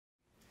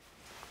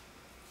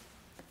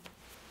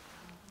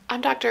I'm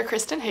Dr.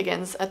 Kristin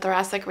Higgins, a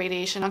thoracic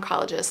radiation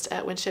oncologist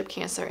at Winship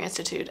Cancer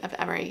Institute of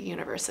Emory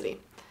University.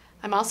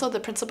 I'm also the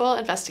principal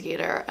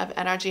investigator of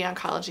NRG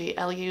Oncology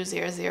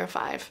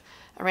LU005,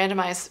 a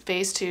randomized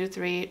phase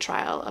 2/3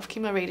 trial of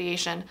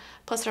chemoradiation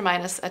plus or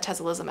minus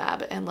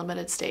atezolizumab in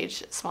limited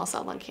stage small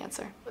cell lung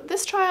cancer.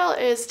 This trial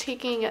is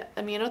taking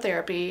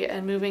immunotherapy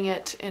and moving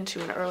it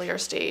into an earlier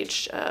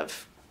stage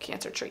of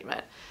cancer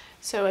treatment.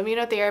 So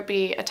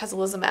immunotherapy,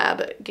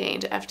 atezolizumab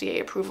gained FDA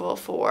approval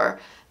for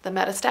the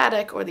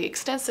metastatic or the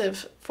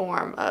extensive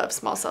form of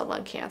small cell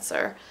lung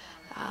cancer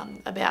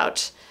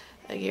about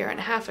a year and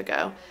a half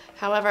ago.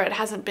 However, it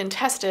hasn't been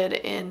tested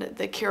in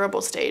the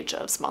curable stage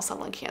of small cell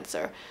lung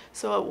cancer.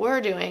 So what we're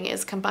doing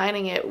is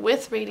combining it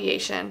with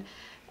radiation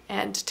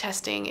and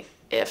testing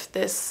if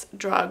this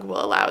drug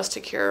will allow us to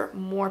cure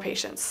more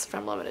patients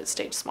from limited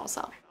stage small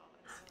cell.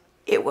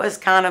 It was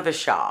kind of a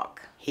shock.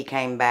 He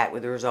came back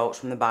with the results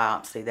from the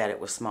biopsy that it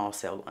was small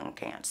cell lung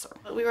cancer.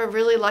 We were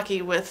really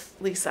lucky with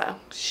Lisa.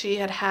 She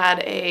had had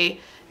a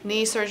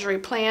knee surgery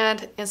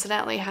planned,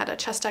 incidentally had a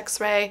chest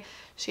x-ray.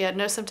 She had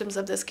no symptoms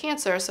of this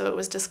cancer, so it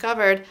was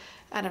discovered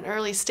at an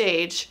early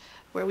stage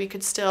where we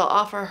could still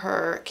offer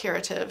her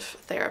curative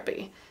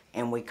therapy.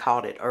 And we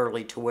caught it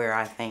early to where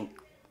I think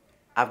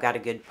I've got a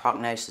good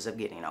prognosis of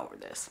getting over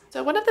this.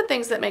 So one of the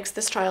things that makes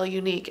this trial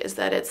unique is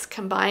that it's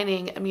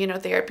combining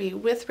immunotherapy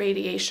with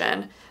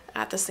radiation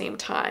at the same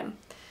time.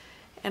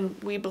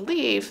 And we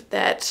believe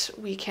that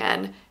we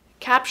can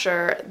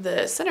capture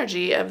the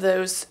synergy of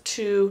those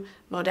two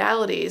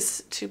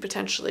modalities to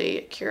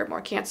potentially cure more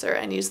cancer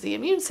and use the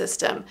immune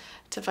system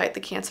to fight the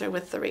cancer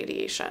with the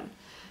radiation.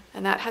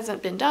 And that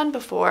hasn't been done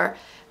before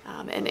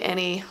in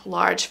any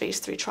large phase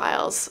 3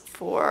 trials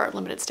for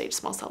limited stage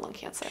small cell lung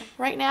cancer.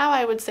 Right now,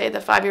 I would say the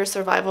 5-year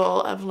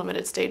survival of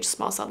limited stage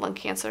small cell lung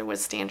cancer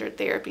with standard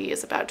therapy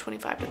is about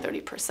 25 to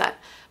 30%.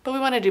 But we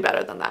want to do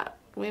better than that.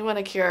 We want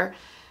to cure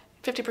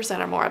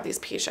 50% or more of these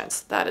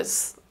patients. That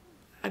is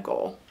a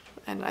goal,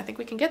 and I think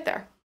we can get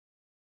there.